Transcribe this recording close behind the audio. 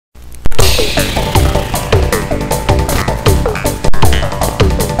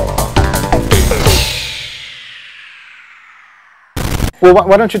Well,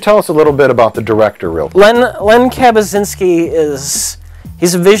 why don't you tell us a little bit about the director, real quick? Len Kabasinski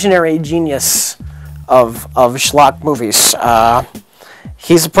he's a visionary genius of schlock movies.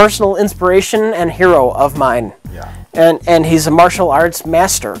 He's a personal inspiration and hero of mine. Yeah. And he's a martial arts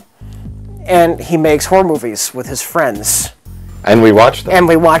master. And he makes horror movies with his friends. And we watch them. And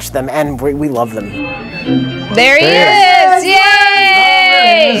we watch them, and we love them. There he is!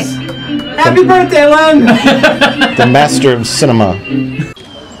 Yay! Happy birthday, Len! The master of cinema.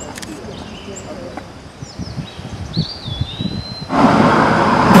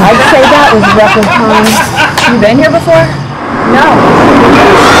 I'd say that was record time. You been here before? No.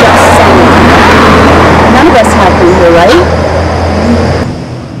 Just saying. None of us have been here, right?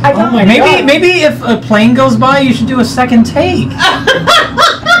 Oh my God. Maybe if a plane goes by, you should do a second take.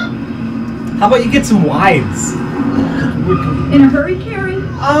 How about you get some wides? In a hurry, Carrie?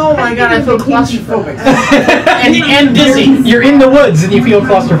 Oh my God, I feel claustrophobic. and dizzy. You're in the woods and you feel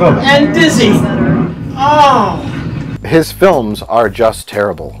claustrophobic. And dizzy. Oh. His films are just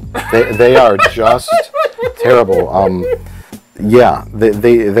terrible. They are just terrible. Yeah,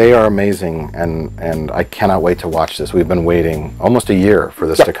 they are amazing, and I cannot wait to watch this. We've been waiting almost a year for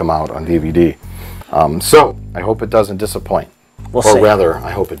this to come out on DVD. So I hope it doesn't disappoint. We'll see. Rather, I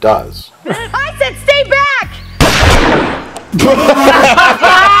hope it does. I said stay back!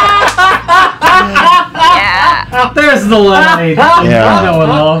 Yeah. There's the lemonade. Yeah. No one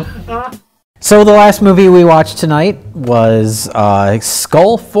love. So the last movie we watched tonight was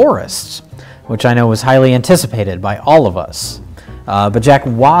Skull Forest, which I know was highly anticipated by all of us. But Jack,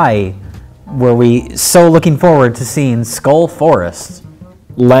 why were we so looking forward to seeing Skull Forest?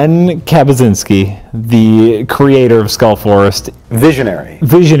 Len Kabasinski, the creator of Skull Forest. Visionary.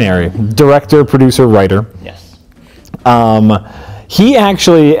 Director, producer, writer. Yes. He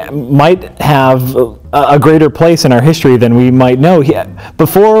actually might have a greater place in our history than we might know.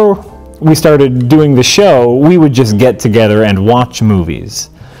 Before we started doing the show, we would just get together and watch movies.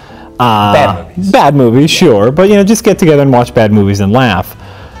 Bad movies. Bad movies, sure, but just get together and watch bad movies and laugh.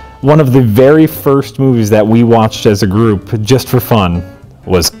 One of the very first movies that we watched as a group, just for fun,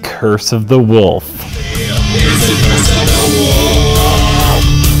 was Curse of the Wolf.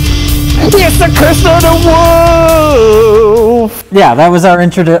 It's the Curse of the Wolf! Yeah, that was our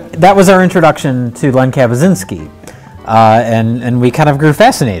introduction to Len Kabasinski. And we kind of grew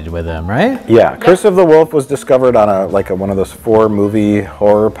fascinated with him, right? Yeah, Curse of the Wolf was discovered on one of those 4 movie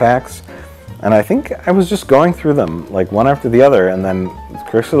horror packs, and I think I was just going through them like one after the other, and then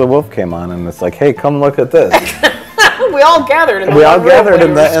Curse of the Wolf came on, and it's like, hey, come look at this. We all gathered in the room,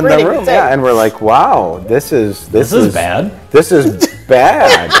 yeah, and we're like, wow, this is bad. This is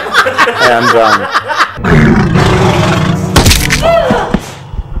bad, and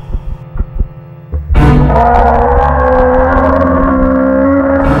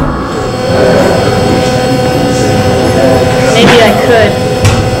Maybe I could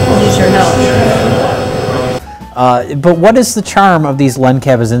use your help. But what is the charm of these Len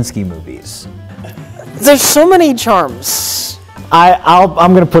Kabasinski movies? There's so many charms.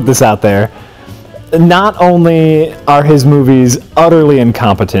 I'm going to put this out there. Not only are his movies utterly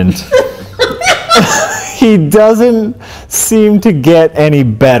incompetent, he doesn't seem to get any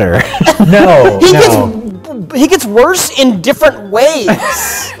better. No, He gets worse in different ways.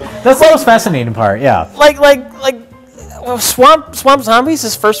 That's the most fascinating part, yeah. Like Swamp Zombies,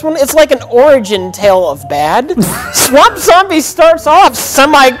 his first one, it's like an origin tale of bad. Swamp Zombies starts off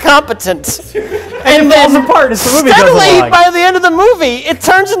semi-competent. And then falls apart as the movie goes steadily, along. by the end of the movie, it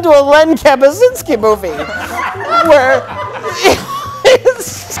turns into a Len Kabasinski movie. Where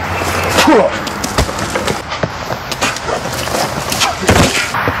it's...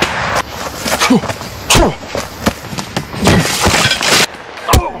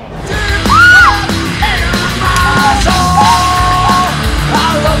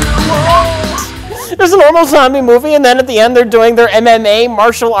 There's a normal zombie movie, and then at the end they're doing their MMA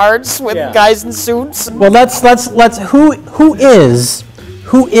martial arts with guys in suits. Well, let's who is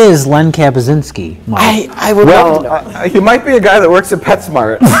Len Kabasinski? I would love to know. he might be a guy that works at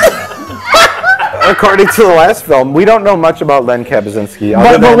PetSmart. According to the last film, we don't know much about Len Kabasinski.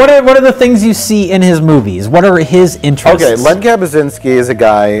 But what are the things you see in his movies? What are his interests? Okay, Len Kabasinski is a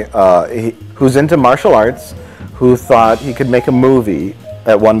guy who's into martial arts, who thought he could make a movie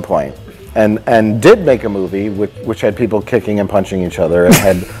at one point, and did make a movie which had people kicking and punching each other and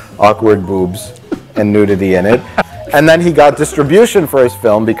had awkward boobs and nudity in it. And then he got distribution for his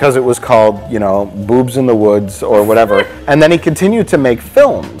film because it was called, Boobs in the Woods or whatever. And then he continued to make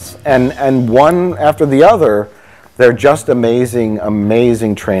films, and one after the other, they're just amazing,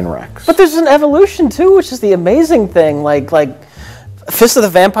 amazing train wrecks. But there's an evolution too, which is the amazing thing. Like Fist of the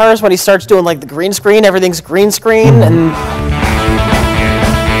Vampires, when he starts doing like the green screen, everything's green screen, and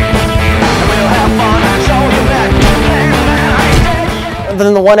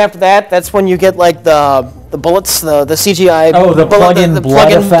then the one after that, that's when you get like the bullets, the CGI. Oh, the plug-in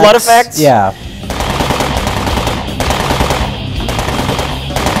blood blood effects. Yeah.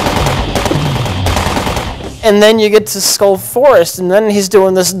 And then you get to Skull Forest, and then he's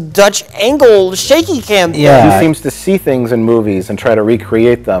doing this Dutch angle shaky cam thing. Yeah. He seems to see things in movies and try to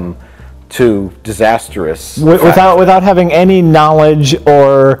recreate them to disastrous without having any knowledge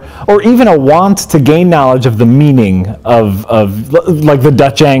or even a want to gain knowledge of the meaning of like the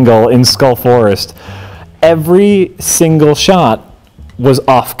Dutch angle in Skull Forest. Every single shot was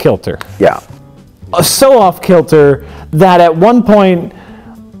off kilter. Yeah. So off kilter that at one point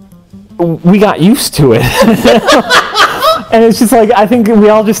we got used to it. And it's just like, I think we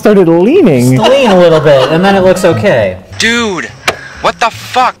all just started leaning. Lean a little bit, and then it looks okay. Dude, what the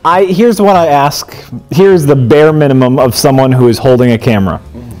fuck? Here's what I ask. Here's the bare minimum of someone who is holding a camera.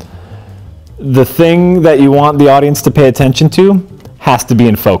 The thing that you want the audience to pay attention to has to be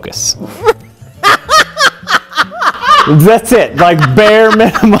in focus. That's it, like bare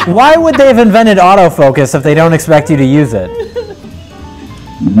minimum. Why would they have invented autofocus if they don't expect you to use it?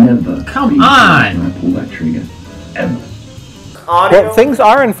 Never. Come on! Pull that trigger. Ever. Well, things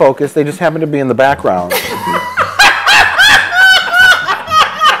are in focus. They just happen to be in the background.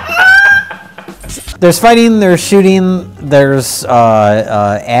 There's fighting, there's shooting, there's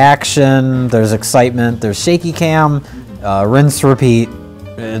action, there's excitement, there's shaky cam, rinse, repeat.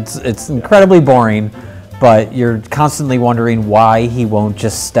 It's incredibly boring, but you're constantly wondering why he won't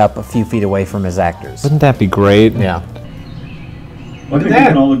just step a few feet away from his actors. Wouldn't that be great? Yeah. I think we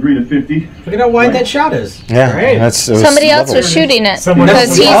can all agree to 50. Look at how wide that shot is. Yeah, Great. Somebody else was shooting it Someone else because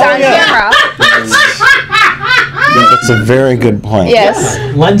was- he's Oh, on yeah. camera. That's a very good point. Yes.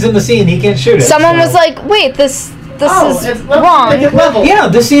 Len's in the scene, he can't shoot it. Someone so- was like, "Wait, this is it's wrong." Make it level. Yeah,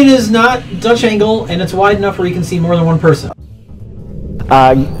 this scene is not Dutch angle, and it's wide enough where you can see more than one person.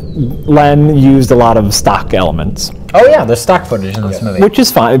 Len used a lot of stock elements, Oh yeah, there's stock footage in this movie. which is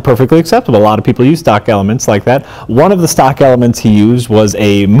fine, perfectly acceptable. A lot of people use stock elements like that. One of the stock elements he used was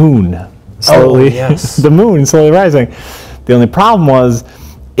a moon. Slowly, yes. the moon slowly rising. The only problem was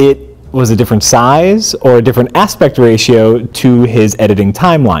it was a different size or a different aspect ratio to his editing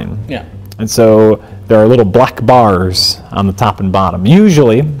timeline. Yeah. And so there are little black bars on the top and bottom.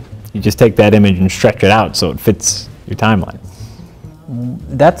 Usually, you just take that image and stretch it out so it fits your timeline.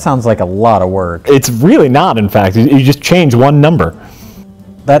 That sounds like a lot of work. It's really not, in fact. You just change one number.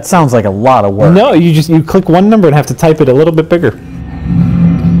 That sounds like a lot of work. No, you click one number and have to type it a little bit bigger. If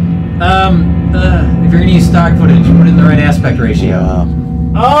you're gonna use stock footage, put it in the right aspect ratio.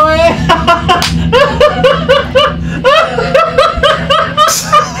 Oh yeah!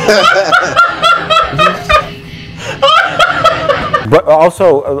 But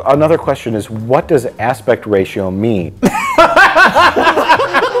also, another question is, what does aspect ratio mean?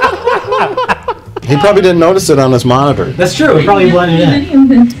 He probably didn't notice it on his monitor. That's true. It probably blended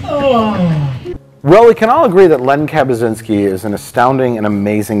in. Well, we can all agree that Len Kabasinski is an astounding and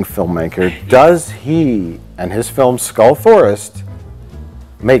amazing filmmaker. Does he and his film Skull Forest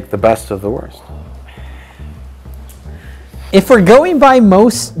make the best of the worst? If we're going by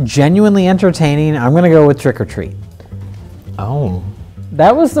most genuinely entertaining, I'm going to go with Trick or Treat. Oh.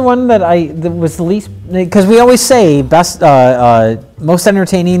 That was the one that was the least, because we always say best, most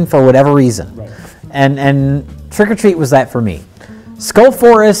entertaining for whatever reason. Right. And Trick or Treat was that for me. Skull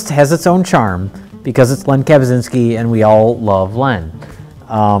Forest has its own charm because it's Len Kabasinski and we all love Len.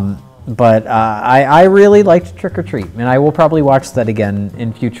 But I really liked Trick or Treat, and I will probably watch that again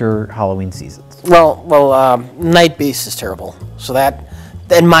in future Halloween seasons. Well, Night Beast is terrible. So that,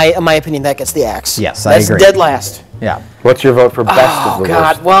 in my opinion, that gets the axe. Yes, I agree. That's dead last. Yeah. What's your vote for best of Oh the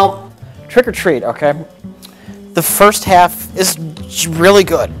God! worst? Well, Trick or Treat. Okay. The first half is really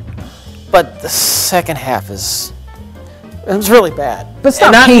good, but the second half is really bad. But it's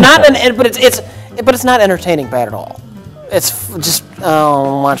not painful. But it's not entertaining bad at all. It's just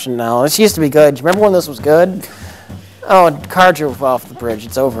I'm watching now. This used to be good. Remember when this was good? Oh, a car drove off the bridge.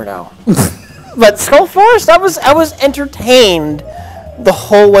 It's over now. But Skull Forest, I was entertained the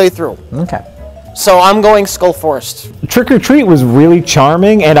whole way through. Okay. So I'm going Skull Forest. Trick or Treat was really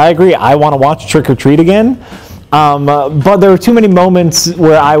charming, and I agree. I want to watch Trick or Treat again. But there were too many moments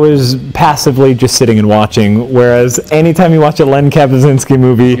where I was passively just sitting and watching, whereas anytime you watch a Len Kabasinski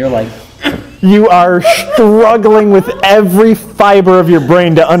movie, You're like, you are struggling with every fiber of your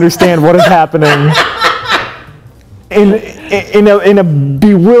brain to understand what is happening. in a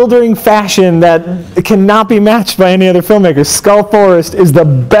bewildering fashion that cannot be matched by any other filmmaker. Skull Forest is the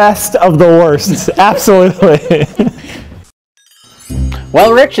best of the worst. Absolutely.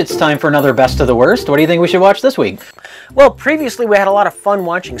 Well, Rich, it's time for another Best of the Worst. What do you think we should watch this week? Well, previously we had a lot of fun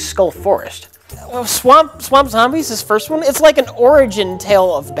watching Skull Forest. Well, Swamp Zombies, this first one, it's like an origin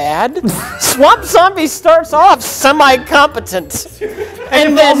tale of bad. Swamp Zombies starts off semi-competent.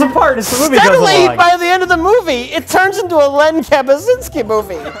 And then falls apart as the movie goes steadily, along. by the end of the movie, it turns into a Len Kabasinski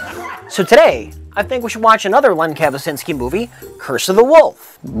movie. So today, I think we should watch another Len Kabasinski movie, Curse of the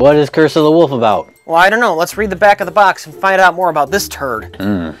Wolf. What is Curse of the Wolf about? Well, I don't know. Let's read the back of the box and find out more about this turd.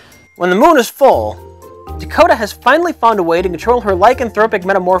 When the moon is full, Dakota has finally found a way to control her lycanthropic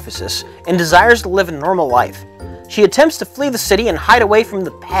metamorphosis and desires to live a normal life. She attempts to flee the city and hide away from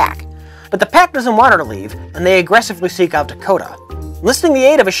the pack. But the pack doesn't want her to leave, and they aggressively seek out Dakota. Enlisting the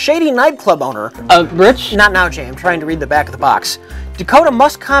aid of a shady nightclub owner... Rich? Not now, Jay. I'm trying to read the back of the box. Dakota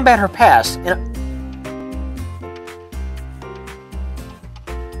must combat her past in a...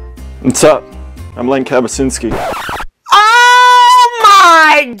 What's up? I'm Len Kabasinski. Oh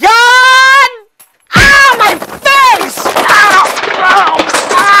my God! Ow, my face! Ow! Ow!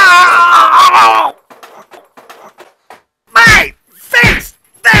 Ow! My face!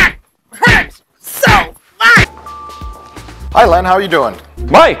 That hurts so much! Hi, Len. How are you doing?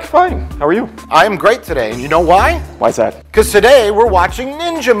 Mike, fine. How are you? I am great today, and you know why? Why's that? Because today we're watching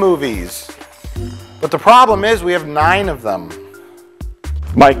ninja movies. But the problem is we have 9 of them.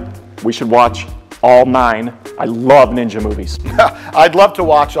 Mike, we should watch all 9. I love ninja movies. I'd love to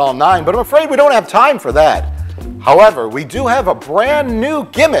watch all 9, but I'm afraid we don't have time for that. However, we do have a brand new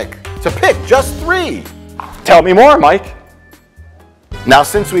gimmick to pick just 3. Tell me more, Mike. Now,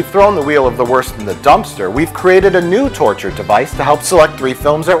 since we've thrown the wheel of the worst in the dumpster, we've created a new torture device to help select 3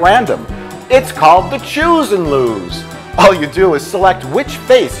 films at random. It's called the Choose and Lose. All you do is select which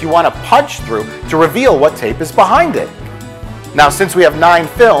face you want to punch through to reveal what tape is behind it. Now, since we have 9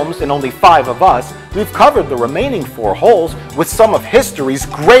 films and only 5 of us, we've covered the remaining 4 holes with some of history's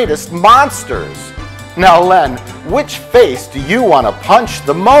greatest monsters. Now, Len, which face do you want to punch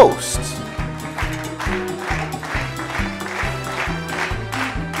the most?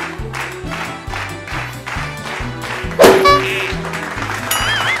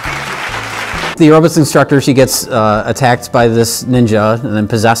 The aerobics instructor, she gets attacked by this ninja and then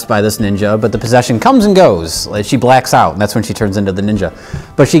possessed by this ninja, but the possession comes and goes. Like, she blacks out, and that's when she turns into the ninja.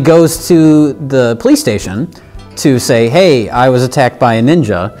 But she goes to the police station to say, hey, I was attacked by a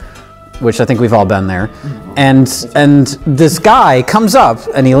ninja, which I think we've all been there. And this guy comes up,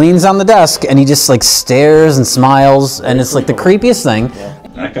 and he leans on the desk, and he just like stares and smiles, and it's like the creepiest thing.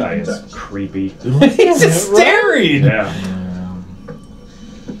 That guy is creepy. He's just staring. Yeah.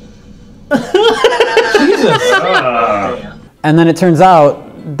 Jesus. And then it turns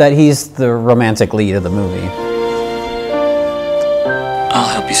out that he's the romantic lead of the movie. I'll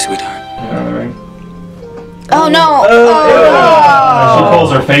help you, sweetheart. Oh no! She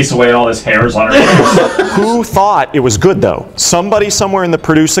pulls her face away and all this hair's on her face. Who thought it was good, though? Somebody somewhere in the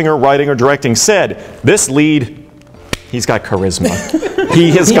producing or writing or directing said, this lead, he's got charisma.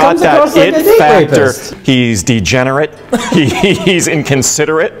 He has got that it factor. He's degenerate. He's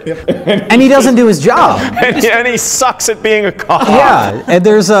inconsiderate. And he doesn't do his job. and he sucks at being a cop. Yeah, and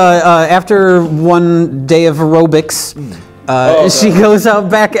there's after one day of aerobics, she goes out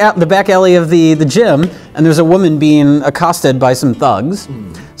the back alley of the gym, and there's a woman being accosted by some thugs.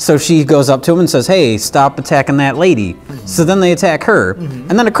 So she goes up to him and says, hey, stop attacking that lady. So then they attack her,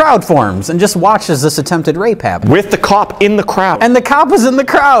 and then a crowd forms and just watches this attempted rape happen. With the cop in the crowd. And the cop was in the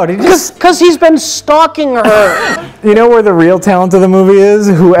crowd. Because he's been stalking her. You know where the real talent of the movie is?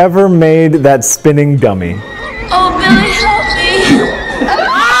 Whoever made that spinning dummy. Oh, Billy, help me.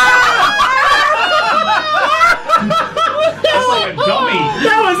 That's like a dummy.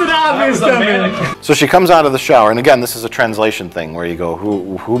 That was an obvious dummy. So she comes out of the shower, and again, this is a translation thing where you go,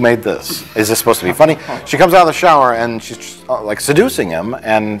 who made this? Is this supposed to be funny? She comes out of the shower, and she's like seducing him,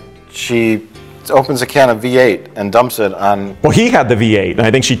 and she opens a can of V8 and dumps it on... Well, he had the V8, and I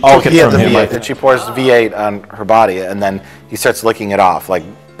think she took it from him. V8, and she pours V8 on her body, and then he starts licking it off, like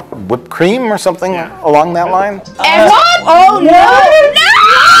whipped cream or something along that line. And what? Oh no!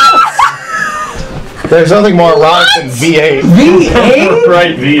 No! There's nothing more erotic than V8. V8?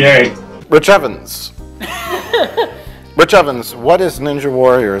 Right, V8. Rich Evans. Rich Evans, what is Ninja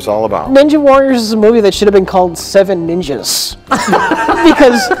Warriors all about? Ninja Warriors is a movie that should have been called Seven Ninjas.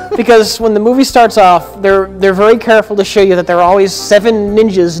 because when the movie starts off, they're very careful to show you that there are always 7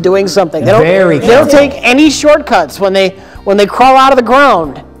 ninjas doing something. They don't take any shortcuts when they crawl out of the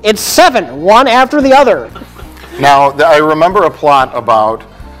ground. It's 7, one after the other. Now, I remember a plot about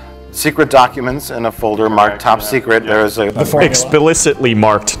secret documents in a folder marked top secret. There's a explicitly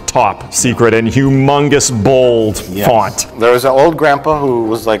marked top secret in humongous bold font. There was an old grandpa who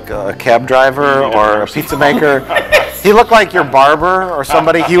was like a cab driver or a pizza maker. He looked like your barber or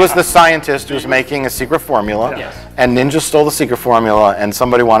somebody. He was the scientist who was making a secret formula, and Ninja stole the secret formula, and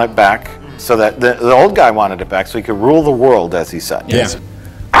somebody wanted it back, so that the old guy wanted it back so he could rule the world, as he said. Yes.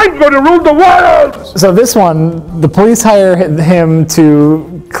 I'm going to rule the world! So this one, the police hire him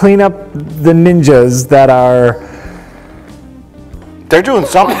to clean up the ninjas that are... They're doing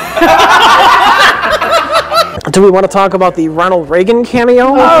something. Do we want to talk about the Ronald Reagan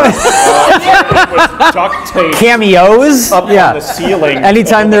cameo? Duct tape Cameos? up on the ceiling.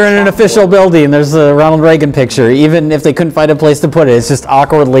 Anytime they're in an official building, there's a Ronald Reagan picture. Even if they couldn't find a place to put it, it's just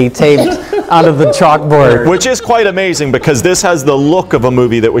awkwardly taped onto the chalkboard. Which is quite amazing because this has the look of a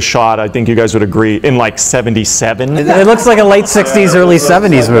movie that was shot, I think you guys would agree, in like 77. It looks like a late 60s, early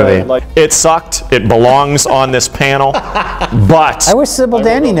 70s movie. It sucked. It belongs on this panel. But I wish Sybil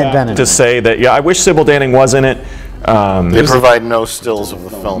Danning had been in it. to say that, yeah, I wish Sybil Danning was in it. They provide no stills of the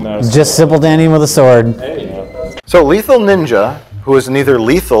film. Just Sybil Danning with a sword. So Lethal Ninja, who is neither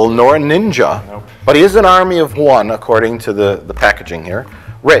lethal nor a ninja, but he is an army of one, according to the packaging here.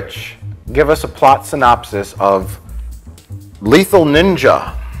 Rich, give us a plot synopsis of Lethal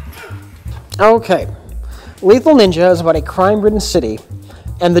Ninja. Okay. Lethal Ninja is about a crime-ridden city,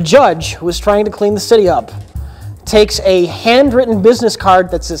 and the judge, who is trying to clean the city up, takes a handwritten business card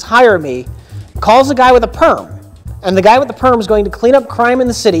that says, "Hire me," calls a guy with a perm, and the guy with the perm is going to clean up crime in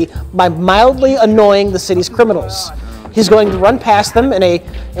the city by mildly annoying the city's criminals. He's going to run past them in a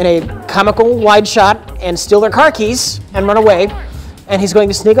comical wide shot and steal their car keys and run away, and he's going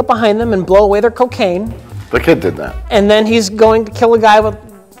to sneak up behind them and blow away their cocaine. The kid did that. And then he's going to kill a guy with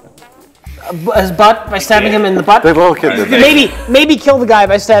his butt by stabbing him in the butt. The little kid did that. Maybe kill the guy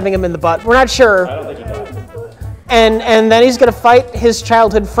by stabbing him in the butt. We're not sure. I don't think he did. And then he's going to fight his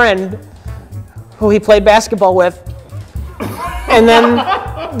childhood friend, who he played basketball with. And then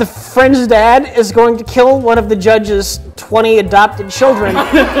the friend's dad is going to kill one of the judge's 20 adopted children.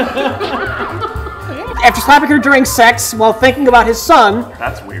 After slapping her during sex while thinking about his son.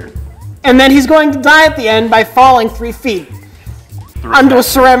 That's weird. And then he's going to die at the end by falling 3 feet onto a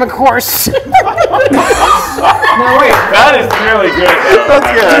ceramic horse. No, wait. That is really good. That's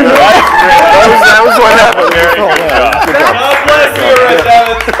good. That was what happened. God bless you, Red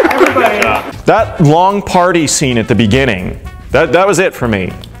Devin. that long party scene at the beginning, that was it for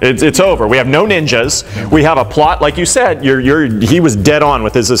me. It's over. We have no ninjas. We have a plot, like you said. He was dead on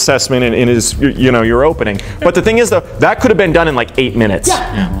with his assessment and in his, your opening. But the thing is, though, that could have been done in like 8 minutes.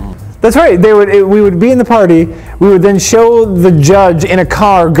 Yeah. That's right. We would be in the party. We would then show the judge in a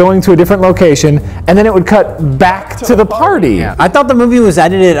car going to a different location, and then it would cut back to the party. Yeah. I thought the movie was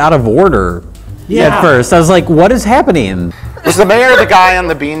edited out of order at first. I was like, what is happening? Was the mayor the guy on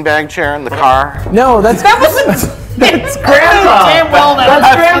the beanbag chair in the car? No, that wasn't. That's Grandpa.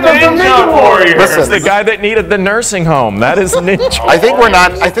 That's Grandpa from Ninja Warrior. Listen, it's the guy that needed the nursing home. That is Ninja. I think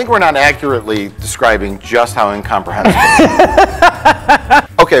we're not accurately describing just how incomprehensible.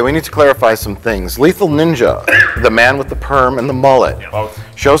 Okay, we need to clarify some things. Lethal Ninja, the man with the perm and the mullet,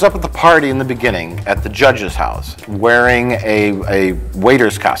 shows up at the party in the beginning at the judge's house wearing a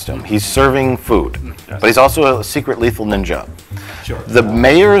waiter's costume. He's serving food, but he's also a secret lethal ninja. Sure. The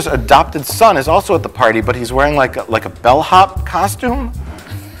mayor's adopted son is also at the party, but he's wearing like a bellhop costume,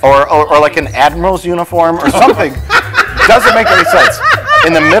 or like an admiral's uniform or something. Doesn't make any sense.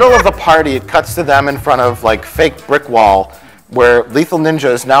 In the middle of the party, it cuts to them in front of like fake brick wall, where Lethal Ninja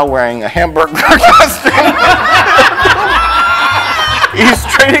is now wearing a hamburger costume. He's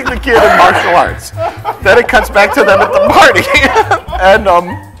training the kid in martial arts. Then it cuts back to them at the party, and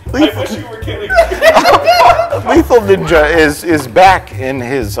Lethal Ninja is back in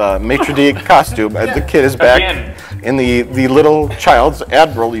his maitre d' costume, and the kid is back in the little child's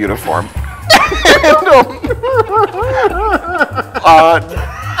admiral uniform.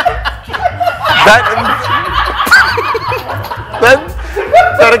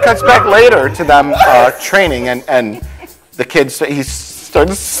 Then it cuts back later to them training, and the kid he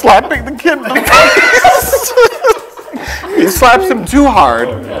starts slapping the kid in the face. He slaps him too hard,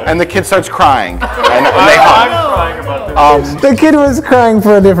 and the kid starts crying, and they hug. The kid was crying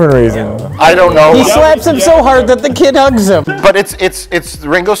for a different reason. I don't know. He slaps him so hard that the kid hugs him. But it's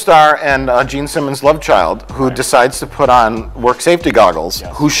Ringo Starr and Gene Simmons' love child who decides to put on work safety goggles,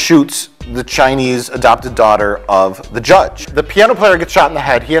 who shoots the Chinese adopted daughter of the judge. The piano player gets shot in the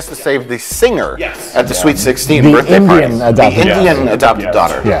head. He has to save the singer at the Sweet 16 birthday party. The Indian adopted adopted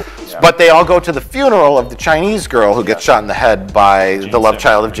daughter. Yeah. But they all go to the funeral of the Chinese girl who gets shot in the head by the love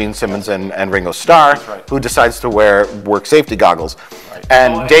child of Gene Simmons and Ringo Starr, who decides to wear work safety goggles.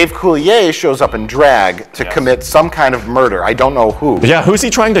 And Dave Coulier shows up in drag to commit some kind of murder. I don't know who. Yeah, who's he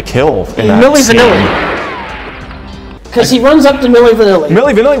trying to kill in that Milli scene? Vanilli. Because he runs up to Milli Vanilli.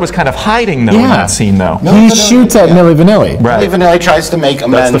 Milli Vanilli was kind of hiding, though, in that scene, though. He shoots at Milli Vanilli. Right. Milli Vanilli tries to make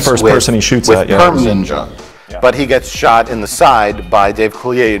amends That's the first person he shoots with at, yeah. Perm Ninja. But he gets shot in the side by Dave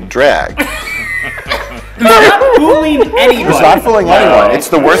Coulier in drag. He's not fooling anybody. It's not fooling anyone. It's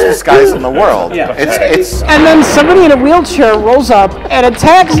the worst disguise in the world. Yeah. It's And then somebody in a wheelchair rolls up and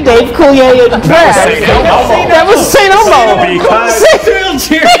attacks Dave Coulier in drag. That was St. Elmo. Because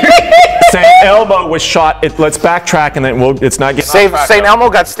St. Elmo was shot. Let's backtrack and then it's not getting. St. Elmo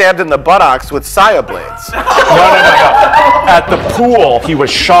got stabbed in the buttocks with saya blades. No. At the pool, he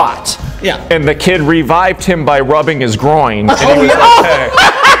was shot. Yeah. And the kid revived him by rubbing his groin. And he was okay.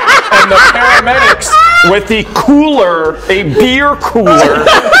 And the paramedics, with the cooler, a beer cooler,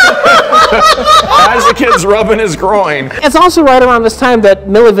 as the kid's rubbing his groin. It's also right around this time that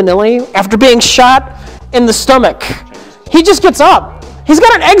Milli Vanilli, after being shot in the stomach, he just gets up. He's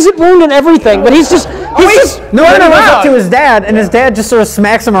got an exit wound and everything, but he's just No, he goes up to his dad, and his dad just sort of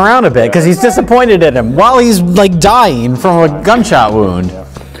smacks him around a bit because he's disappointed in him while he's like dying from a gunshot wound.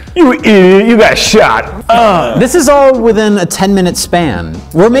 You idiot, you got shot. This is all within a 10-minute span.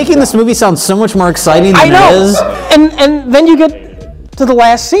 We're making this movie sound so much more exciting than it is. And then you get to the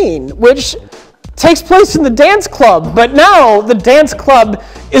last scene, which takes place in the dance club, but now the dance club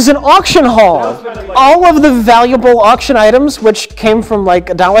is an auction hall. All of the valuable auction items, which came from like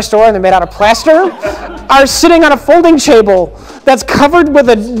a dollar store and they're made out of plaster, are sitting on a folding table that's covered with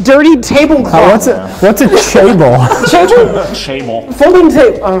a dirty tablecloth. What's a chable? Shable. Folding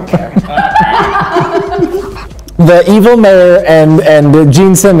table. Okay. The evil mayor and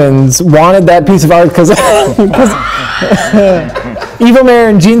Gene Simmons wanted that piece of art because evil mayor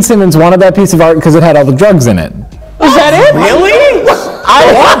and Gene Simmons wanted that piece of art because it had all the drugs in it. Is that it? Really? How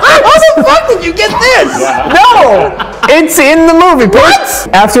the fuck did you get this? No, it's in the movie. What?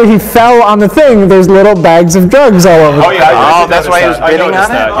 After he fell on the thing, there's little bags of drugs all over. Oh yeah. that's why he was bidding on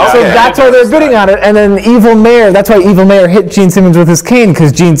it? So that's why they're bidding on it. And then evil mayor, that's why evil mayor hit Gene Simmons with his cane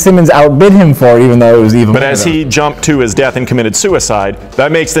because Gene Simmons outbid him for it, even though it was evil But mayor. as he jumped to his death and committed suicide,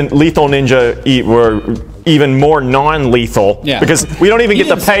 that makes the Lethal Ninja even more non-lethal because we don't even get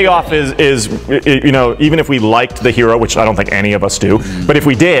the payoff is you know, even if we liked the hero, which I don't think any of us do, but if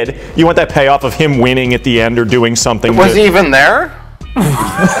we did, you want that payoff of him winning at the end or doing something. Was he even there? They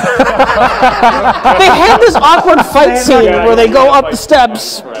had this awkward fight scene where they go up the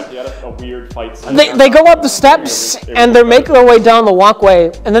steps. They go up the steps and they make their way down the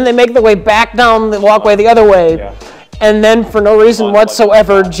walkway, and then they make their way back down the walkway the other way. And then, for no reason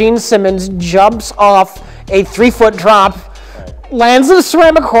whatsoever, Gene Simmons jumps off a 3-foot drop, lands in a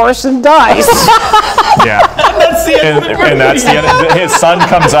ceramic horse, and dies. Yeah. That's the end. And that's the end. His son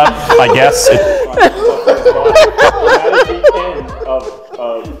comes up, I guess.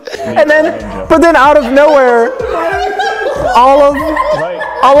 But then out of nowhere, all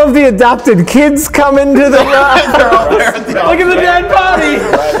of the adopted kids come into the Look at the dead body.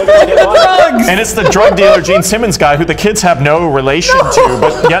 Look at the drugs. And it's the drug dealer Gene Simmons guy who the kids have no relation to,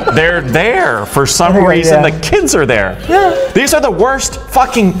 but yet they're there for some reason. The kids are there. Yeah. These are the worst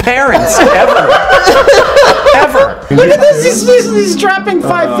fucking parents ever. Ever. Look at this. He's dropping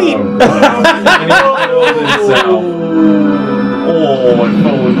 5 feet.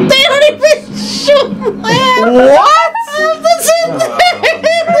 They don't even shoot. What?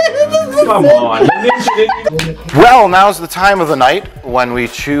 Come on. Well, now's the time of the night when we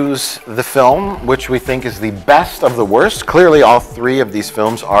choose the film which we think is the best of the worst. Clearly, all 3 of these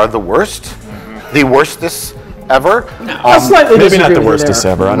films are the worst, the worstest ever. Maybe not the worstest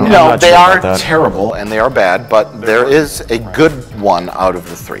ever. I don't know. No, they are terrible and they are bad, but there is a good one out of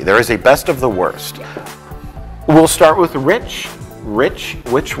the 3. There is a best of the worst. We'll start with Rich. Rich,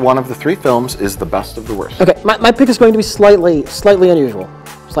 which one of the 3 films is the best of the worst? Okay, my pick is going to be slightly unusual.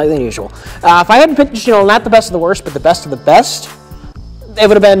 Slightly unusual. If I had picked, not the best of the worst, but the best of the best, it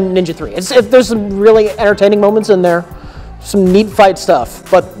would have been Ninja 3. There's some really entertaining moments in there, some neat fight stuff,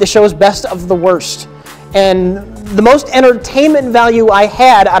 but the show is best of the worst. And the most entertainment value I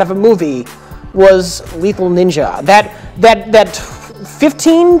had out of a movie was Lethal Ninja. That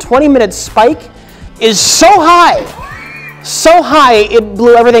 15, 20-minute spike is so high it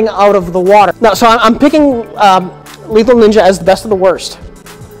blew everything out of the water. Now, so I'm picking Lethal Ninja as the best of the worst.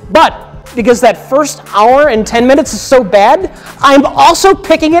 But because that first hour and 10 minutes is so bad, I'm also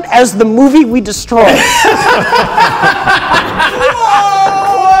picking it as the movie we destroyed.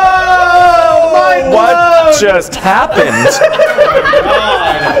 just happened?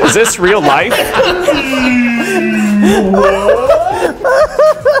 Is this real life?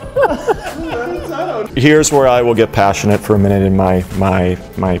 Here's where I will get passionate for a minute in my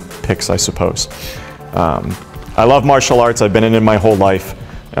picks, I suppose. I love martial arts. I've been in it my whole life.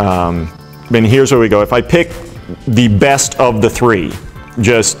 And here's where we go. If I pick the best of the three,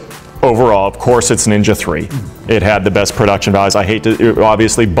 just overall, of course it's Ninja 3. It had the best production values. I hate to,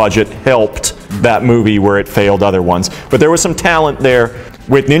 obviously budget helped that movie where it failed other ones. But there was some talent there.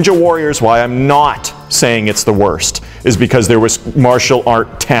 With Ninja Warriors, why I'm not saying it's the worst is because there was martial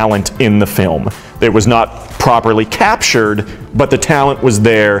art talent in the film. It was not properly captured, but the talent was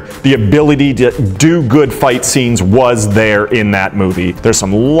there. The ability to do good fight scenes was there in that movie. There's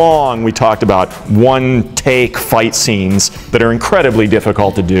some long, we talked about, one-take fight scenes that are incredibly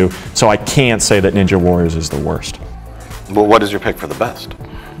difficult to do, so I can't say that Ninja Warriors is the worst. Well, what is your pick for the best?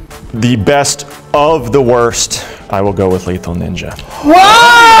 The best of the worst, I will go with Lethal Ninja. Whoa!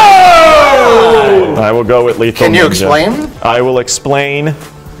 I will go with Lethal Ninja. Can you explain? I will explain.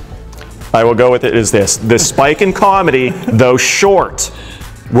 I will go with it as this. The spike in comedy, though short,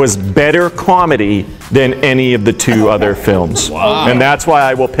 was better comedy than any of the two other films. Wow. And that's why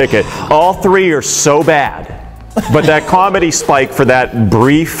I will pick it. All three are so bad, but that comedy spike for that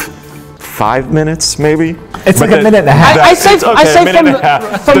brief 5 minutes, maybe? It's like a minute and a half. I say from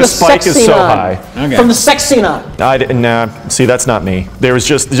the the spike sex is scene so on. high. Okay. From the sex scene on. Nah, see, that's not me. There was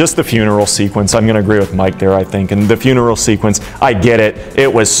just the funeral sequence. I'm going to agree with Mike there, I think. And the funeral sequence, I get it.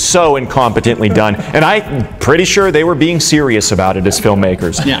 It was so incompetently done. And I'm pretty sure they were being serious about it as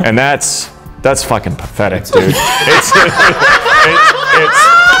filmmakers. Yeah. And that's fucking pathetic, dude.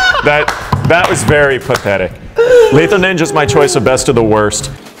 That was very pathetic. Lethal Ninja's my choice of best of the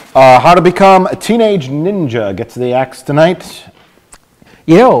worst. How to Become a Teenage Ninja gets the axe tonight.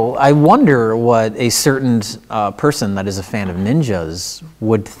 You know, I wonder what a certain person that is a fan of ninjas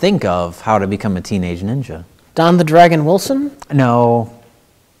would think of How to Become a Teenage Ninja. Don the Dragon Wilson? No.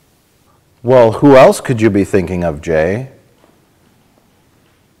 Well, who else could you be thinking of, Jay?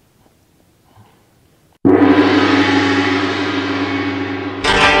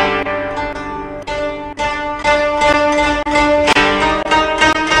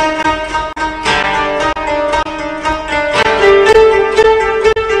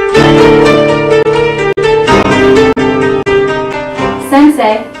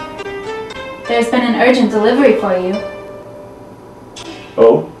 Sensei, there's been an urgent delivery for you.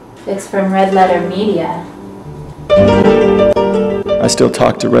 Oh? It's from Red Letter Media. I still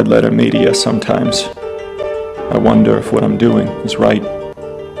talk to Red Letter Media sometimes. I wonder if what I'm doing is right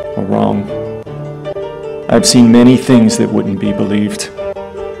or wrong. I've seen many things that wouldn't be believed.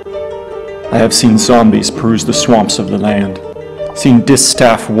 I have seen zombies peruse the swamps of the land, seen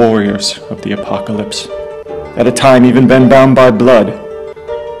distaff warriors of the apocalypse, at a time even been bound by blood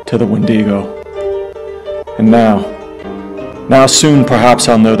to the Wendigo. And now soon perhaps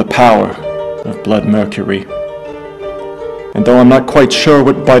I'll know the power of Blood Mercury. And though I'm not quite sure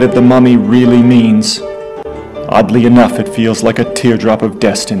what Bite of the Mummy really means, oddly enough it feels like a teardrop of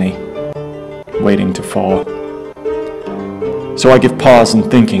destiny, waiting to fall. So I give pause in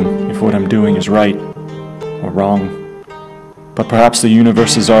thinking if what I'm doing is right or wrong. But perhaps the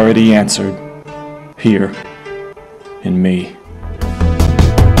universe has already answered, here, in me.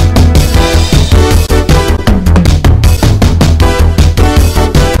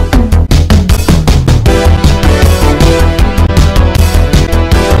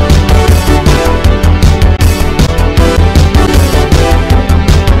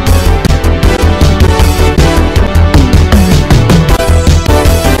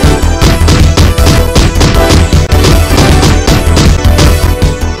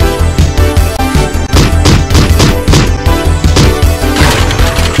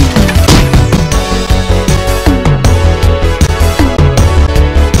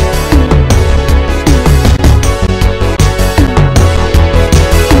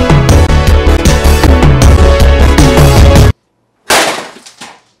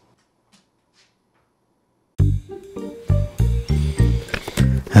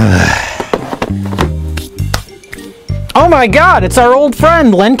 Oh my God, it's our old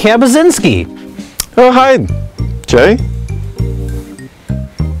friend, Len Kabasinski. Oh, hi, Jay.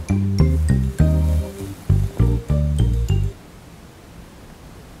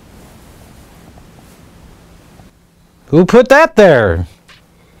 Who put that there?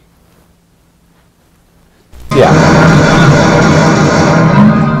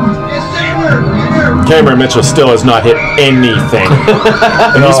 Cameron Mitchell still has not hit anything.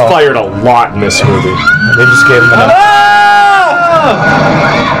 And he's fired a lot in this movie. They just gave him enough.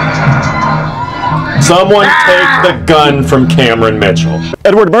 Someone take the gun from Cameron Mitchell.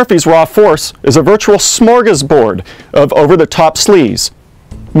 Edward Murphy's Raw Force is a virtual smorgasbord of over-the-top sleaze,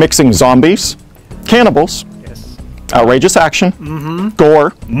 mixing zombies, cannibals, outrageous action,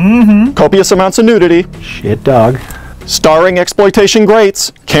 gore, copious amounts of nudity, Shit dog. starring exploitation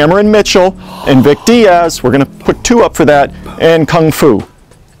greats Cameron Mitchell and Vic Diaz. We're gonna put 2 up for that, and Kung Fu.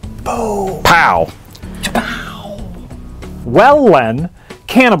 Pow. Well, Len,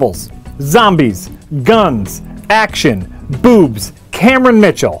 cannibals, zombies, guns, action, boobs, Cameron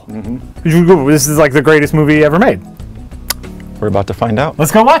Mitchell. This is like the greatest movie ever made. We're about to find out.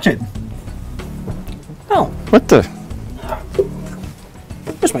 Let's go watch it. Oh, What the?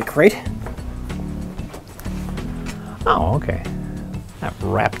 there's my crate. Oh, okay. That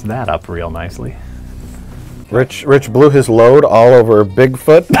wrapped that up real nicely. Rich blew his load all over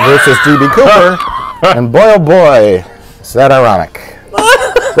Bigfoot versus D.B. Cooper, and boy, oh boy, is that ironic.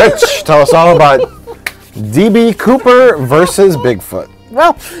 Rich, tell us all about D.B. Cooper versus Bigfoot.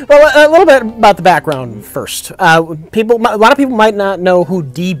 Well, a little bit about the background first. A lot of people might not know who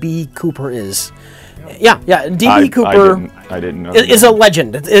D.B. Cooper is. Yeah, D.B. Cooper I didn't know. is a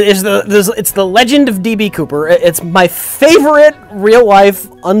legend. It's the legend of D.B. Cooper. It's my favorite real-life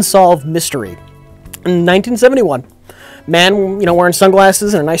unsolved mystery. In 1971, man, wearing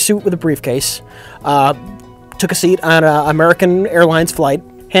sunglasses and a nice suit with a briefcase, took a seat on an American Airlines flight,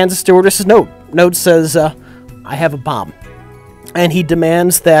 hands a stewardess a note. Note says, I have a bomb. And he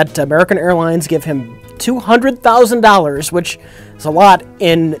demands that American Airlines give him $200,000, which is a lot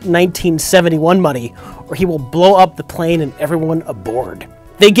in 1971 money, or he will blow up the plane and everyone aboard.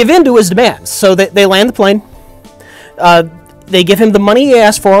 They give in to his demands, so they land the plane. They give him the money he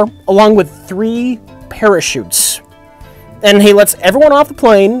asked for, along with 3 parachutes. And he lets everyone off the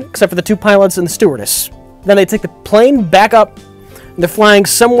plane, except for the 2 pilots and the stewardess. Then they take the plane back up, and they're flying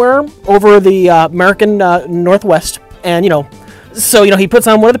somewhere over the American Northwest. And, so, he puts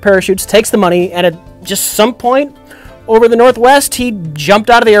on one of the parachutes, takes the money, and at just some point over the Northwest, he jumped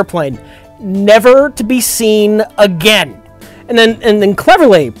out of the airplane, never to be seen again. And then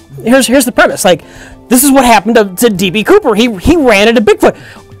cleverly, here's the premise. This is what happened to D.B. Cooper. He ran into Bigfoot.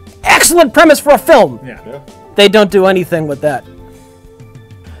 Excellent premise for a film. Yeah. They don't do anything with that.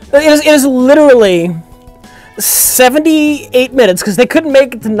 It is literally 78 minutes, because they couldn't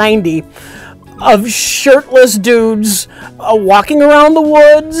make it to 90, of shirtless dudes walking around the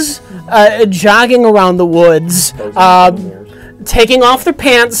woods, jogging around the woods, taking off their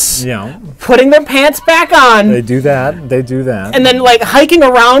pants, putting their pants back on. They do that. And then hiking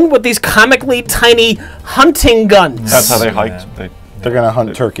around with these comically tiny hunting guns. That's how they hiked. They're gonna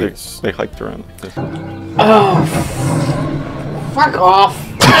hunt turkeys. They hiked around like this. Oh, fuck off.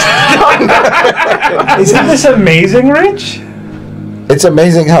 Isn't this amazing, Rich? It's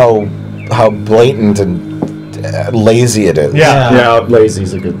amazing how blatant and lazy it is. Yeah, lazy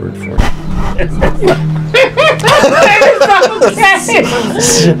is a good word for it.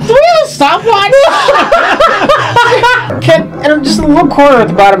 Will stop watching? And just a little corner at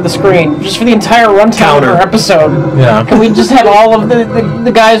the bottom of the screen, just for the entire runtime of our episode. Yeah. Can we just have all of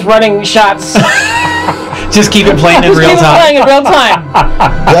the guys running shots? Just keep it playing in real Keep it time. playing in real time.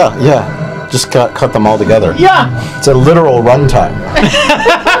 Yeah. Just cut them all together. Yeah. It's a literal runtime.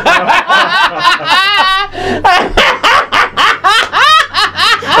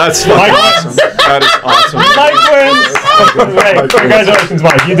 That's awesome. That is awesome. Mike wins. Hey, congratulations,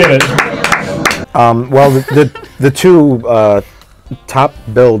 Mike. You did it. Well, the 2 top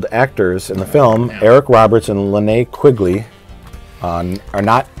billed actors in the film, Eric Roberts and Linnea Quigley, are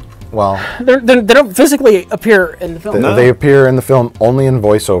not. Well, they don't physically appear in the film. They appear in the film only in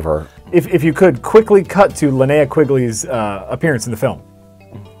voiceover. If you could quickly cut to Linnea Quigley's appearance in the film.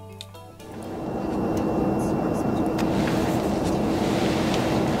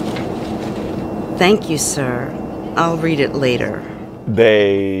 Thank you, sir. I'll read it later.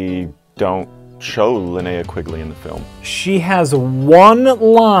 They don't show Linnea Quigley in the film. She has 1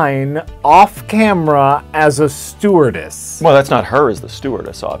 line off camera as a stewardess. Well, that's not her as the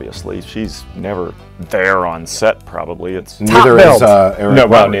stewardess, obviously. She's never there on set, probably. It's neither is Eric. No,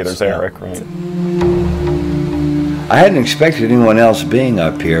 well, Roberts. neither's Eric, right? I hadn't expected anyone else being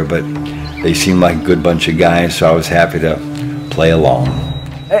up here, but they seemed like a good bunch of guys, so I was happy to play along.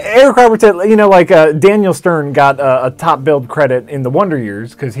 Eric Roberts, Daniel Stern got a top billed credit in the Wonder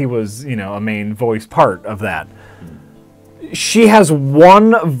Years because he was, a main voice part of that. She has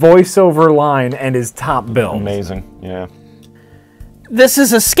 1 voiceover line and is top billed. Amazing, yeah. This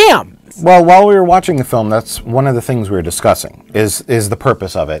is a scam. Well, while we were watching the film, that's one of the things we were discussing, is the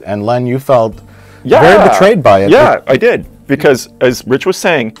purpose of it. And Len, you felt very betrayed by it. Yeah, I did. Because as Rich was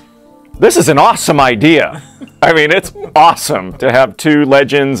saying, this is an awesome idea. I mean, it's awesome to have two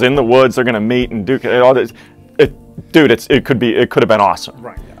legends in the woods. They're going to meet and do all this. Dude, it could have been awesome.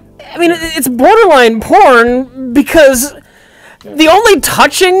 Right. I mean, it's borderline porn because the only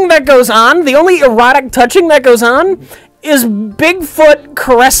touching that goes on, the only erotic touching that goes on, is Bigfoot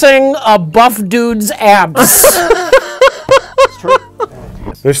caressing a buff dude's abs.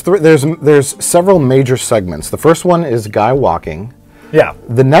 There's several major segments. The first one is a guy walking. Yeah.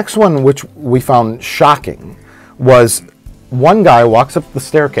 The next one, which we found shocking, was one guy walks up the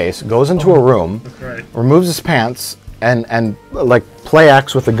staircase, goes into a room, removes his pants, and like play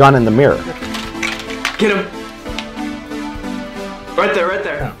acts with a gun in the mirror. Get him. Right there, right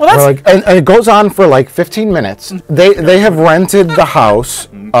there. Well, that's and it goes on for like 15 minutes. They have rented the house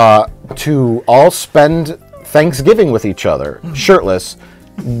to all spend Thanksgiving with each other, shirtless,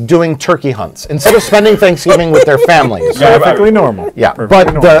 doing turkey hunts instead of spending Thanksgiving with their families. Perfectly normal. Yeah,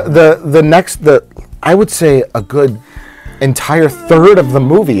 Perfectly but normal. I would say a good entire third of the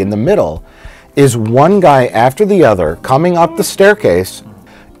movie in the middle is one guy after the other coming up the staircase,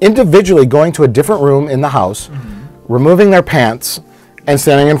 individually going to a different room in the house, removing their pants, and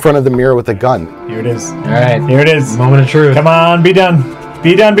standing in front of the mirror with a gun. Here it is. All right. Here it is. Moment of truth. Come on, be done.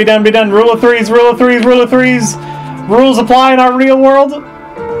 Be done, be done, be done. Rule of threes, rule of threes, rule of threes. Rules apply in our real world. No!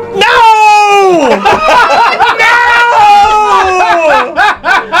 No!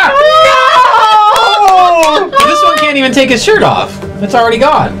 This one can't even take his shirt off. It's already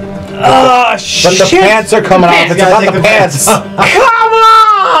gone. Shit. But the pants are coming off. It's about the pants. Come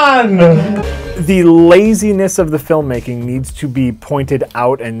on! The laziness of the filmmaking needs to be pointed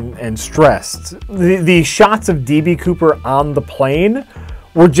out and stressed. The shots of D.B. Cooper on the plane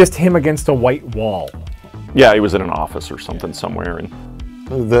were just him against a white wall. Yeah, he was in an office or something somewhere. And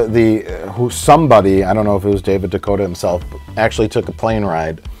Somebody, I don't know if it was David Dakota himself, actually took a plane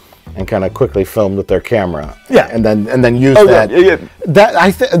ride and kind of quickly filmed with their camera. Yeah, and then used that. Yeah.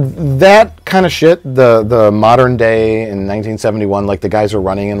 That kind of shit. The modern day in 1971, like the guys are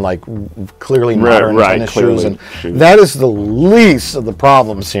running in like clearly modern tennis shoes, and that is the least of the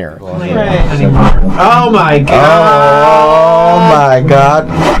problems here. Oh my god! Oh my god!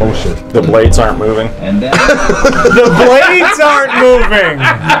 Oh shit! The blades aren't moving. And then the blades aren't moving.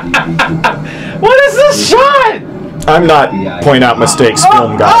 What is this shot? I'm not point out mistakes,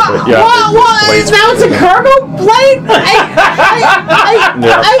 film guy, but yeah. What? Now it's a cargo plane?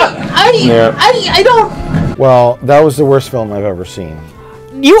 I don't. Well, that was the worst film I've ever seen.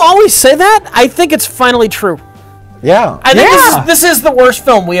 You always say that. I think it's finally true. Yeah. I think this is the worst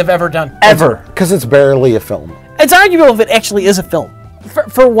film we have ever done. Ever. Because it's barely a film. It's arguable if it actually is a film.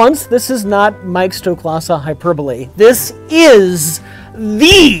 For once, this is not Mike Stoklasa hyperbole. This is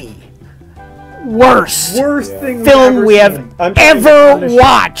the worst thing film we have ever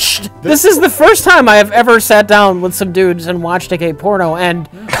watched. This is the first time I have ever sat down with some dudes and watched a gay porno, and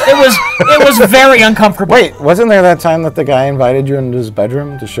it was very uncomfortable. Wait, wasn't there that time that the guy invited you into his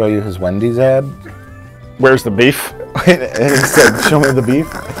bedroom to show you his Wendy's ad? Where's the beef? And he said, "Show me the beef."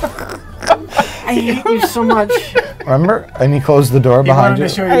 I hate you so much. Remember? And he closed the door behind you.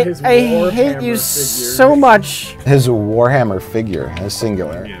 I hate you so much. His Warhammer figure, his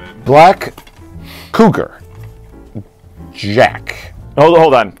singular. Black Cougar. Jack.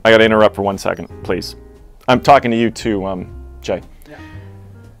 Hold on. I gotta interrupt for 1 second, please. I'm talking to you too, Jay. Yeah.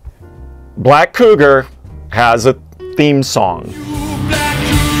 Black Cougar has a theme song.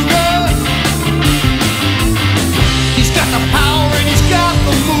 He's got the power and he's got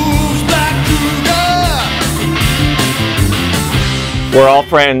the moves, Black Cougar. We're all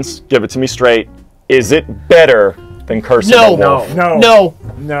friends. Give it to me straight. Is it better than Curse of the Wolf? No.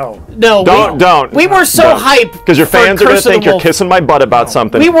 Don't. We were so hyped because your fans are going to think you're kissing my butt about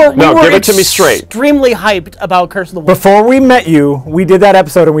something. Give it to me straight. Extremely hyped about Curse of the Wolf. Before we met you, we did that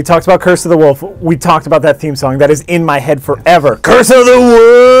episode and we talked about Curse of the Wolf. We talked about that theme song that is in my head forever. Curse of the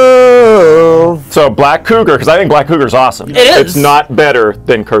Wolf. So Black Cougar, because I think Black Cougar's awesome. It is. It's not better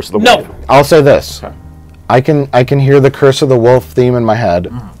than Curse of the Wolf. No. I'll say this. Okay. I can hear the Curse of the Wolf theme in my head.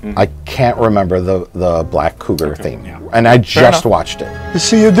 Mm-hmm. I can't remember the Black Cougar theme. Yeah. And I just watched it. You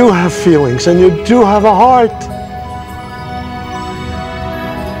see, you do have feelings and you do have a heart.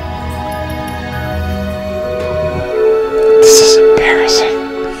 This is embarrassing.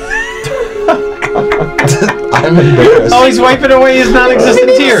 I'm embarrassed. Oh, he's wiping away his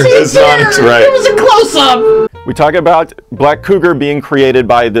non-existent tears. His right. It was a close-up. We talk about Black Cougar being created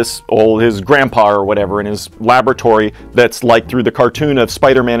by his grandpa or whatever in his laboratory that's like through the cartoon of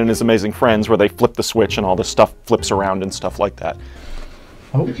Spider-Man and His Amazing Friends where they flip the switch and all the stuff flips around and stuff like that.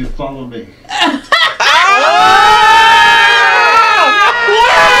 Oh. If you follow me.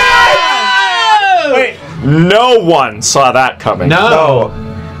 What? No one saw that coming. No.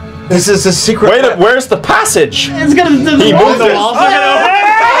 This is a secret. Wait, where's the passage? It's gonna. He moved The it. walls are gonna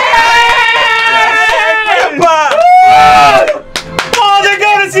Oh, they're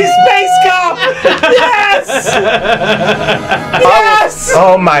going to see Space Cop! Yes! Yes!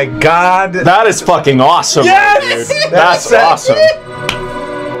 Oh my God. That is fucking awesome. Yes! Dude. That's awesome.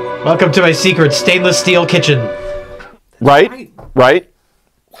 Welcome to my secret stainless steel kitchen. Right? Right?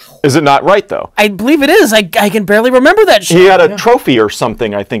 Is it not right, though? I believe it is. I can barely remember that shit. He had a trophy or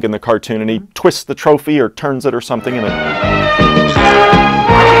something, I think, in the cartoon, and he twists the trophy or turns it or something, and it...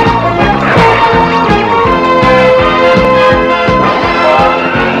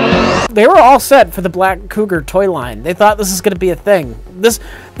 They were all set for the Black Cougar toy line. They thought this is going to be a thing. This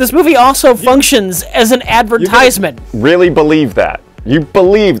movie also functions as an advertisement. You really believe that? You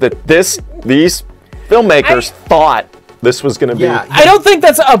believe that these filmmakers thought this was going to be... I don't think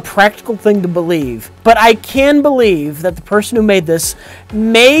that's a practical thing to believe, but I can believe that the person who made this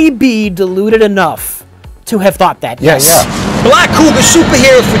may be deluded enough to have thought that. Yeah. Black Cougar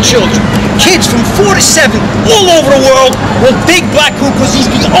superhero for children. Kids from 4 to 7 all over the world will dig Black Cougar because he's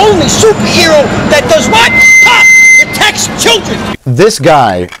the only superhero that does what? Ha! Protects children. This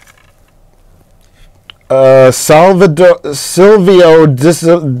guy, Silvio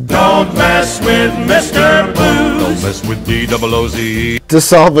Don't mess with Mr. Blues. Don't mess with D-O-O-Z. De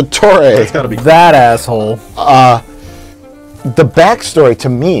Salvatore. That asshole. The backstory to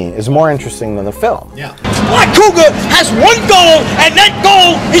me is more interesting than the film. Yeah. Black Cougar has one goal, and that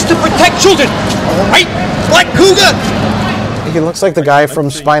goal is to protect children. All right, Black Cougar. He looks like the guy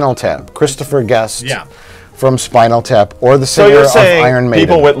from Spinal Tap, Christopher Guest. Yeah. From Spinal Tap, or the So singer you're of saying Iron Maiden.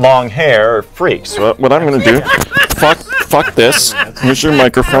 people with long hair are freaks. What I'm going to do, fuck this. Here's your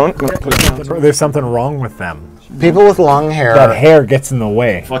microphone. There's something wrong with them. People with long hair. That hair gets in the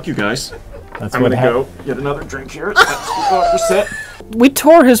way. Fuck you guys. That's I'm what going to go happens. get another drink here. That's set. We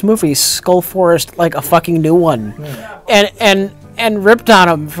tore his movie Skull Forest like a fucking new one, and ripped on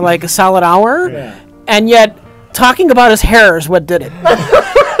him for like a solid hour, and yet talking about his hair is what did it.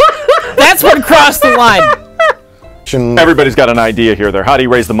 That's what crossed the line. Everybody's got an idea here. How do you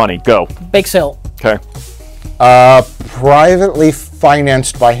raise the money? Go. Bake sale. Okay. Privately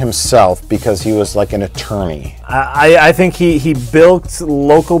financed by himself because he was like an attorney. I think he built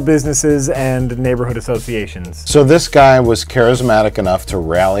local businesses and neighborhood associations. So this guy was charismatic enough to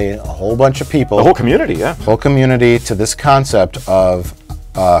rally a whole bunch of people. The whole community, yeah. Whole community to this concept of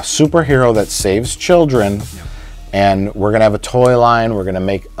a superhero that saves children. And we're going to have a toy line. We're going to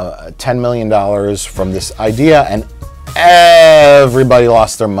make $10 million from this idea. And everybody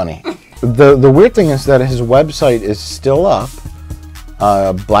lost their money. The weird thing is that his website is still up.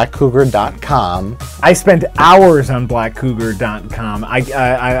 blackcougar.com. I spent hours on blackcougar.com.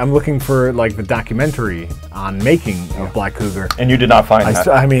 I'm looking for like the documentary on making of Black Cougar. And you did not find that.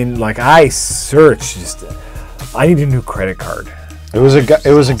 I mean, like I searched. Just, I need a new credit card. It was a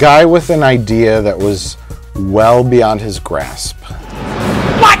guy with an idea that was well beyond his grasp.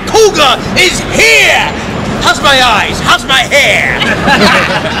 Black Cougar is here. How's my eyes? How's my hair?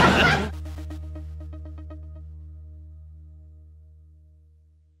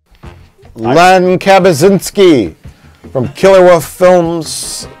 Len Kabasinski from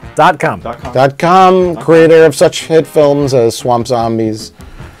KillerWolfFilms.com, creator of such hit films as Swamp Zombies,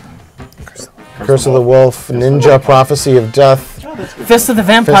 Curse of the Wolf, Ninja Prophecy of Death, Fist of the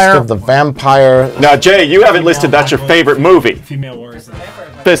Vampire. Fist of the Vampire. Now, Jay, you haven't listed that's your favorite movie. Female Warriors.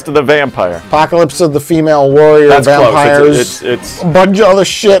 Fist of the Vampire. Apocalypse of the Female Warrior. That's Vampires. close. It's a bunch of other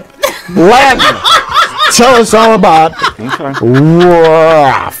shit. Len, tell us all about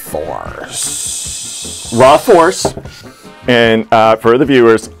Raw Force. Raw Force. And for the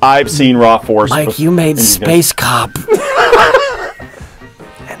viewers, I've seen Raw Force. Mike, you made Space Cop.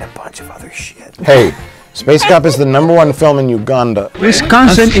 And a bunch of other shit. Hey, Space Cop is the #1 film in Uganda.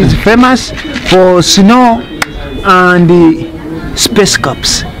 Wisconsin is famous for snow and the Space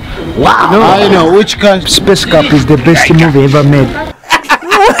Cops. Wow! No, I know which kind. Space Cop is the best movie ever made.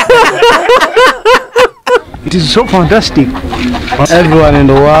 It is so fantastic. Everyone in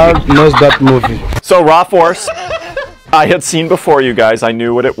the world knows that movie. So Raw Force, I had seen before you guys. I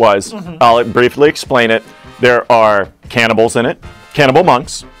knew what it was. I'll briefly explain it. There are cannibals in it, cannibal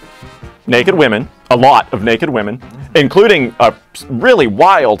monks, naked women, a lot of naked women, including a really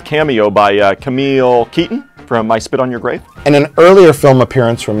wild cameo by Camille Keaton from I Spit on Your Grave. And an earlier film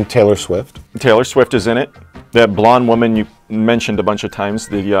appearance from Taylor Swift. Taylor Swift is in it. That blonde woman you mentioned a bunch of times.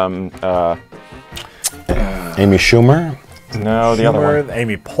 The Amy Schumer. No, the other one.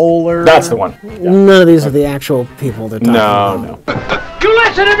 Amy Poehler. That's the one. None of these are the actual people they're talking about. No. You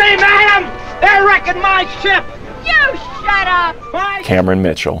listen to me, madam! They're wrecking my ship! You shut up! Cameron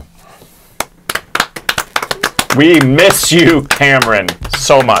Mitchell. We miss you, Cameron,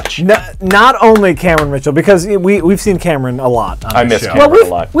 so much. Not only Cameron Mitchell, because we've seen Cameron a lot on I this miss show. Cameron a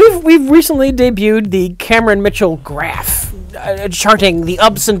lot. We've recently debuted the Cameron Mitchell graph, charting the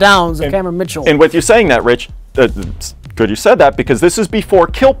ups and downs of Cameron Mitchell. And with you saying that, Rich, it's good you said that, because this is before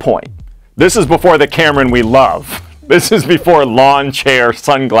Kill Point. This is before the Cameron we love. This is before lawn chair,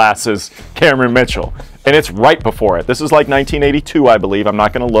 sunglasses, Cameron Mitchell. And it's right before it. This is like 1982, I believe. I'm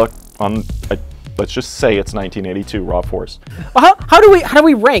not going to look on... let's just say it's 1982, Raw Force. Well, how do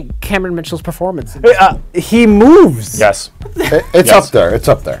we rank Cameron Mitchell's performance? He moves. Yes. It's up there. It's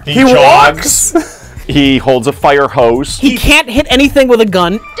up there. He jogs. He holds a fire hose. He can't hit anything with a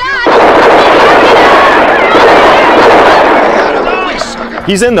gun.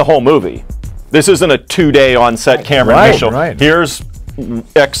 He's in the whole movie. This isn't a 2-day on-set Cameron Mitchell. Right. Here's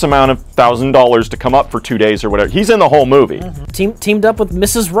X amount of $1,000 to come up for 2 days or whatever. He's in the whole movie. Teamed up with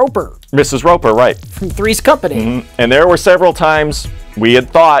Mrs. Roper. Mrs. Roper, right. From Three's Company. And there were several times we had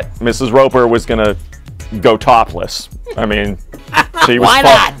thought Mrs. Roper was going to go topless. I mean, she was Why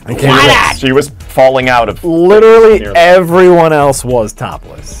not? Why not? She was falling out of... Literally everyone else was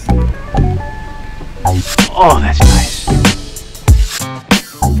topless. Oh, that's nice.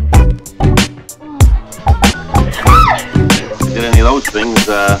 Did any of those things,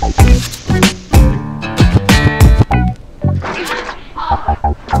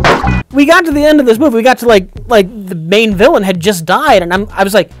 We got to the end of this movie. We got to like the main villain had just died, and I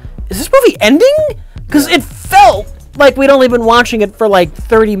was like, is this movie ending? Because it felt like we'd only been watching it for like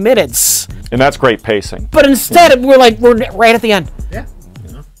 30 minutes. And that's great pacing. But instead, we're right at the end. Yeah.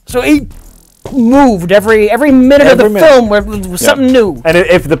 So he moved every minute of the film was something new. And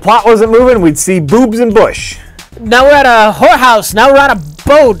if the plot wasn't moving, we'd see boobs and bush. Now we're at a whorehouse. Now we're on a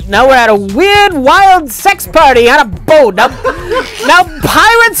boat. Now we're at a weird, wild sex party on a boat. Now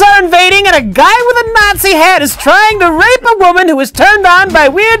pirates are invading, and a guy with a Nazi hat is trying to rape a woman who is turned on by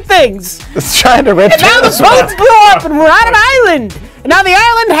weird things. It's trying to rape. And now the boat blew up, and we're on an island. And now the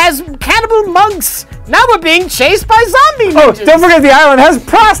island has cannibal monks. Now we're being chased by zombie ninjas. Oh, don't forget the island has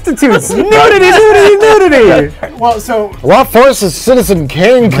prostitutes. Nudity. Well, so What Force is Citizen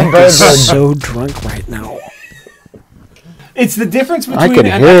Kane compared to? So drunk right now. it's the difference I between could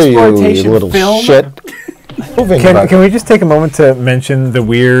an hear you, exploitation you little film. shit. Can we just take a moment to mention the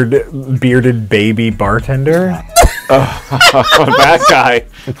weird bearded baby bartender? That guy.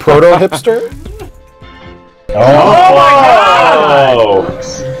 Proto hipster. Oh my God!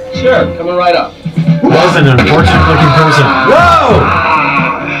 Sure, coming right up. That was an unfortunate looking person. Whoa!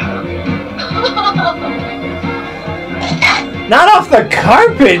 Not off the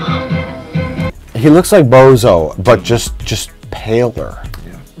carpet. He looks like Bozo, but just paler.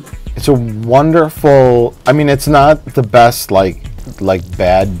 Yeah. It's a wonderful. I mean, it's not the best like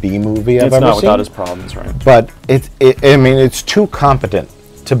bad B movie I've It's ever not seen. without his problems, right? But I mean, it's too competent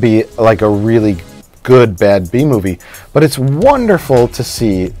to be like a really good bad B movie. But it's wonderful to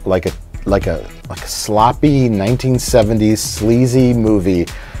see like a sloppy 1970s sleazy movie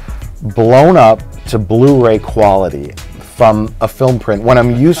blown up to Blu-ray quality from a film print, when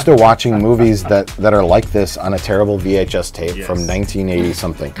I'm used to watching movies that are like this on a terrible VHS tape from 1980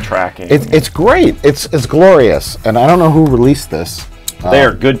 something. Tracking. It's great. It's glorious. And I don't know who released this. They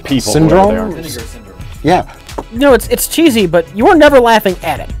are good people. Syndrome? Yeah. No, it's cheesy, but you were never laughing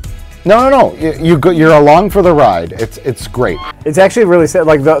at it. No. You're along for the ride. It's great. It's actually really sad.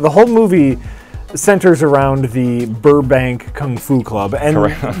 Like the whole movie centers around the Burbank Kung Fu Club,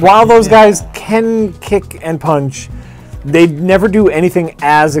 and while those guys can kick and punch, they never do anything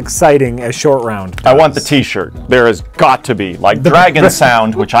as exciting as Short Round does. I want the T-shirt. There has got to be, like Dragon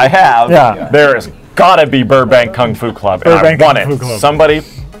Sound, which I have. Yeah. There has got to be Burbank Kung Fu Club, and Burbank I want Kung it. Fu Club. Somebody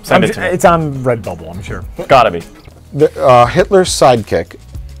send it to me. It's on Redbubble, I'm sure. Got to be. Hitler's sidekick,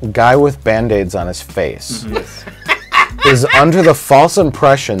 guy with Band-Aids on his face, is under the false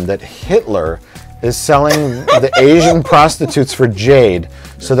impression that Hitler is selling the Asian prostitutes for jade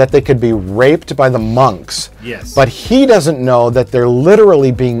so that they could be raped by the monks. Yes. But he doesn't know that they're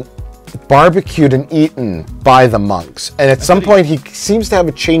literally being barbecued and eaten by the monks. And at some point he seems to have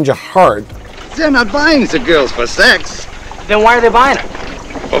a change of heart. They're not buying the girls for sex. Then why are they buying them?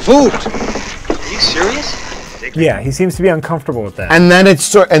 For food. Are you serious? Yeah, he seems to be uncomfortable with that. And then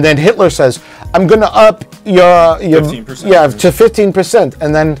and then Hitler says, "I'm going to up your 15%. Yeah, to 15%."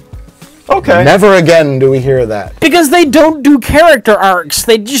 And then never again do we hear that. Because they don't do character arcs.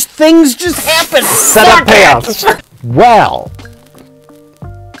 Things just happen. Set up payoffs. Well,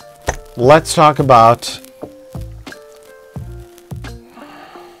 let's talk about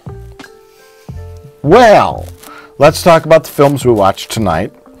Well, let's talk about the films we watched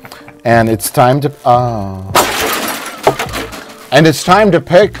tonight. And it's time to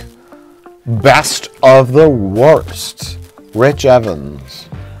pick best of the worst. Rich Evans,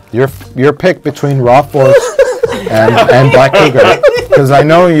 your pick between Raw Force and Black Cougar, because I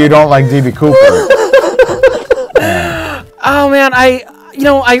know you don't like DB Cooper. Oh man,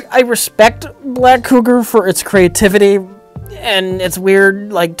 I respect Black Cougar for its creativity and its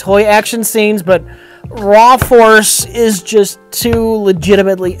weird like toy action scenes, but Raw Force is just too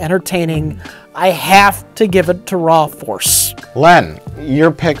legitimately entertaining. I have to give it to Raw Force. Len,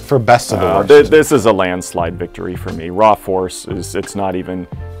 your pick for best of the worst. This is a landslide victory for me. Raw Force it's not even.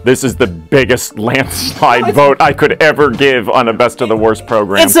 This is the biggest landslide vote I could ever give on a best of the worst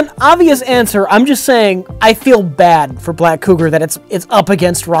program. It's an obvious answer. I'm just saying I feel bad for Black Cougar that it's up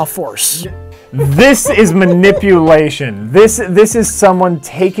against Raw Force. This is manipulation. This is someone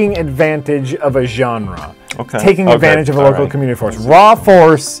taking advantage of a genre. Okay. Taking advantage of a local community force. Raw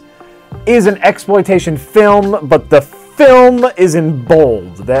Force is an exploitation film, but the film is in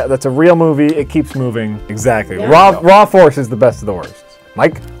bold. That's a real movie. It keeps moving. Exactly. Raw Force is the best of the worst.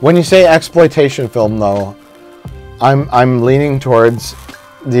 Mike? When you say exploitation film, though, I'm leaning towards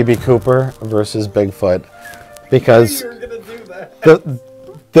DB Cooper versus Bigfoot, because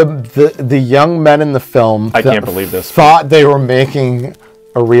the young men in the film I can't believe this thought they were making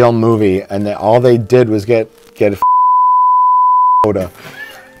a real movie, and all they did was get a photo.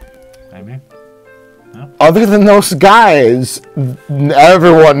 Maybe. No. Other than those guys,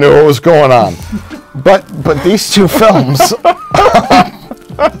 everyone knew what was going on. but these two films.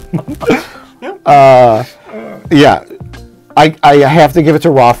 Yeah, I have to give it to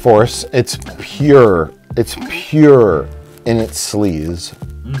Raw Force. It's pure. It's pure in its sleaze.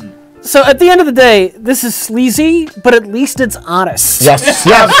 So at the end of the day, this is sleazy, but at least it's honest. Yes,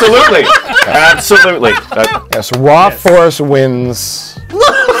 absolutely, absolutely. Yes, Raw Force wins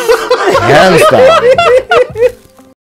hands down.